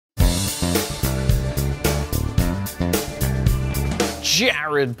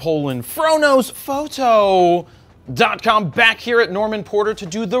Jared Polin, FroKnowsPhoto.com, back here at Norman Porter to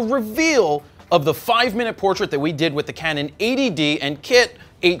do the reveal of the 5-minute portrait that we did with the Canon 80D and kit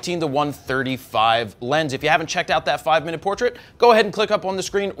 18-135 lens. If you haven't checked out that 5-minute portrait, go ahead and click up on the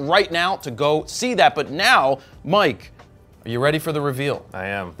screen right now to go see that. But now, Mike, are you ready for the reveal? I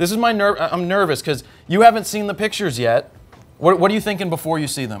am. This is my I'm nervous because you haven't seen the pictures yet. What are you thinking before you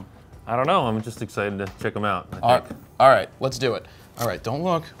see them? I don't know. I'm just excited to check them out. All right, let's do it. All right, don't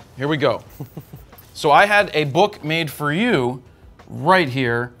look. Here we go. So I had a book made for you right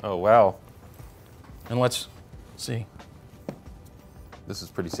here. Oh, wow. And let's see. This is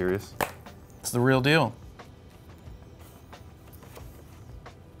pretty serious. It's the real deal.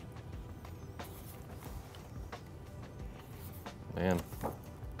 Man,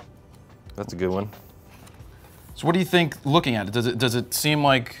 that's a good one. So what do you think looking at it? Does it seem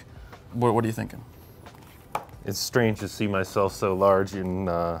like, what are you thinking? It's strange to see myself so large in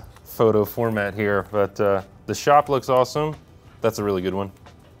photo format here, but the shop looks awesome. That's a really good one.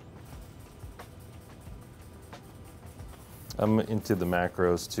 I'm into the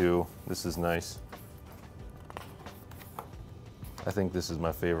macros too. This is nice. I think this is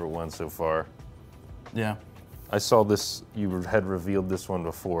my favorite one so far. Yeah. I saw this, you had revealed this one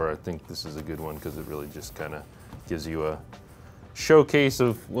before. I think this is a good one because it really just kind of gives you a showcase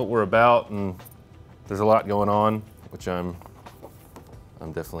of what we're about, and there's a lot going on, which I'm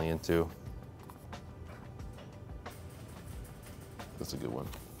definitely into. That's a good one.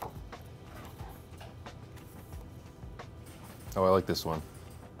 Oh, I like this one.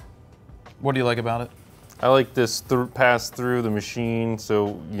 What do you like about it? I like this pass through the machine,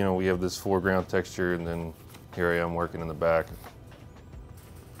 so you know we have this foreground texture, and then here I am working in the back.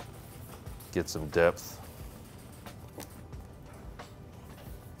 Get some depth.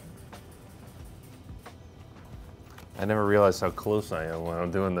 I never realized how close I am when I'm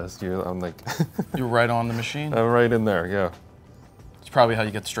doing this. I'm like... You're right on the machine? I'm right in there, yeah. It's probably how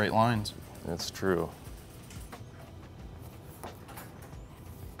you get straight lines. That's true.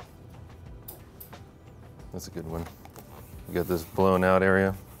 That's a good one. You got this blown out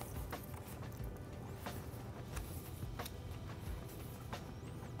area.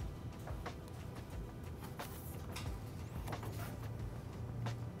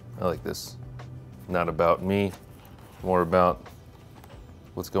 I like this. Not about me, more about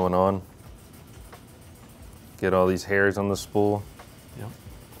what's going on. Get all these hairs on the spool. Yep.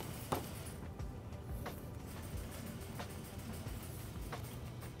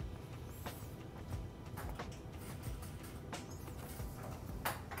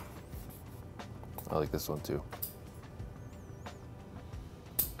 I like this one too.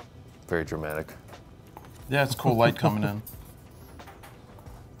 Very dramatic. Yeah, it's cool light coming in.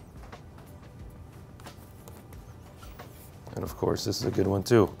 And of course, this is a good one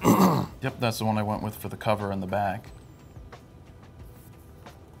too. Yep, that's the one I went with for the cover and the back.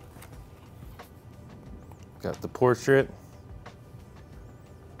 Got the portrait.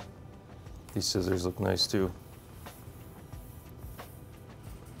 These scissors look nice too.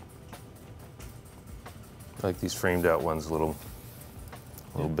 I like these framed out ones a little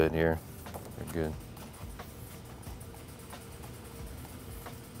bit here. They're good.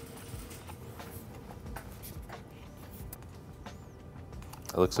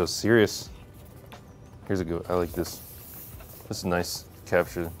 I look so serious. Here's a good, I like this. This is nice.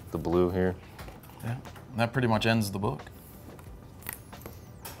 Capture the blue here. Yeah, and that pretty much ends the book.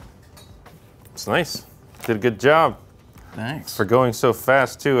 It's nice. Did a good job. Thanks. For going so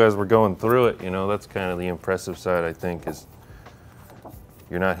fast too as we're going through it, you know, that's kind of the impressive side, I think, is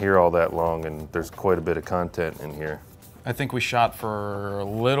you're not here all that long and there's quite a bit of content in here. I think we shot for a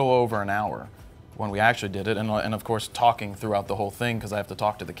little over an hour when we actually did it, and of course talking throughout the whole thing because I have to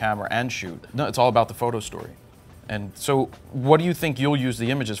talk to the camera and shoot. No, it's all about the photo story. And so what do you think you'll use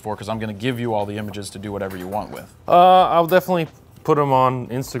the images for? Because I'm going to give you all the images to do whatever you want with. I'll definitely put them on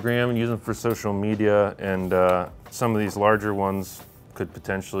Instagram and use them for social media, and some of these larger ones could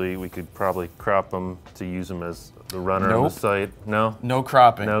potentially, we could probably crop them to use them as the runner on the site. No? No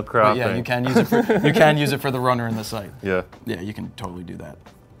cropping. No cropping. But yeah, you can use it for you can use it for the runner in the site. Yeah. Yeah, you can totally do that.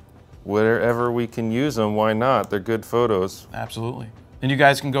 Wherever we can use them, why not? They're good photos. Absolutely. And you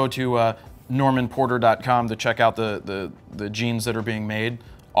guys can go to normanporter.com to check out the jeans that are being made.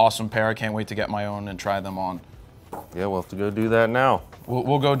 Awesome pair. I can't wait to get my own and try them on. Yeah, we'll have to go do that now.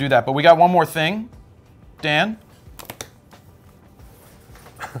 We'll go do that. But we got one more thing. Dan?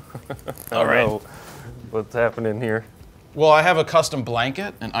 All right. What's happening here? Well, I have a custom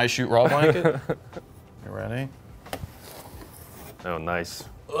blanket, an I Shoot Raw blanket. You ready? Oh, nice.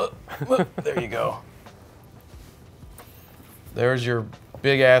 There you go. There's your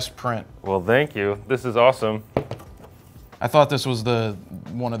big ass print. Well, thank you. This is awesome. I thought this was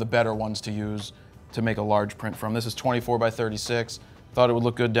one of the better ones to use to make a large print from. This is 24 by 36. Thought it would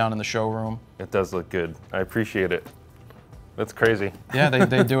look good down in the showroom. It does look good. I appreciate it. That's crazy. Yeah,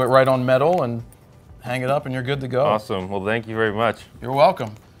 they do it right on metal and hang it up and you're good to go. Awesome. Well, thank you very much. You're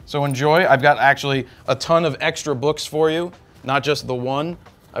welcome. So enjoy. I've got actually a ton of extra books for you, not just the one.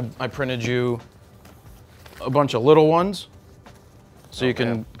 I printed you a bunch of little ones, so you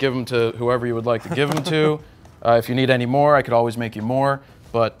can give them to whoever you would like to give them to. If you need any more, I could always make you more,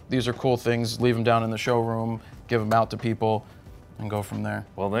 but these are cool things. Leave them down in the showroom, give them out to people, and go from there.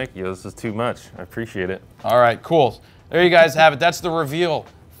 Well, thank you. This is too much. I appreciate it. All right, cool. There you guys have it. That's the reveal.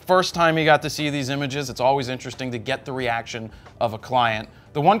 First time you got to see these images. It's always interesting to get the reaction of a client.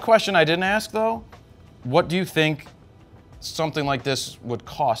 The one question I didn't ask, though, what do you think something like this would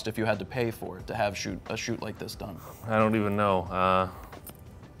cost if you had to pay for it to have a shoot like this done? I don't even know. A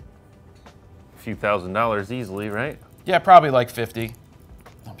few $1,000s easily, right? Yeah, probably like 50.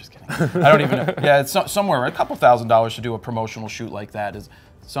 No, I'm just kidding. I don't even know. Yeah, it's somewhere a couple $1,000s to do a promotional shoot like that is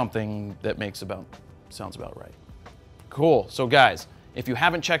something that sounds about right. Cool. So guys, if you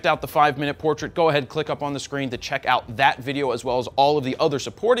haven't checked out the 5-minute portrait, go ahead, click up on the screen to check out that video as well as all of the other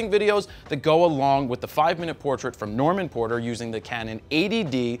supporting videos that go along with the 5-minute portrait from Norman Porter using the Canon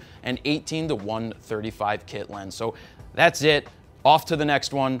 80D and 18-1/35 kit lens. So that's it. Off to the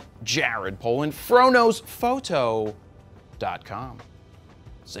next one. Jared Polin, FroKnowsPhoto.com.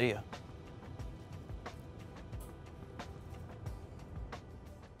 See ya.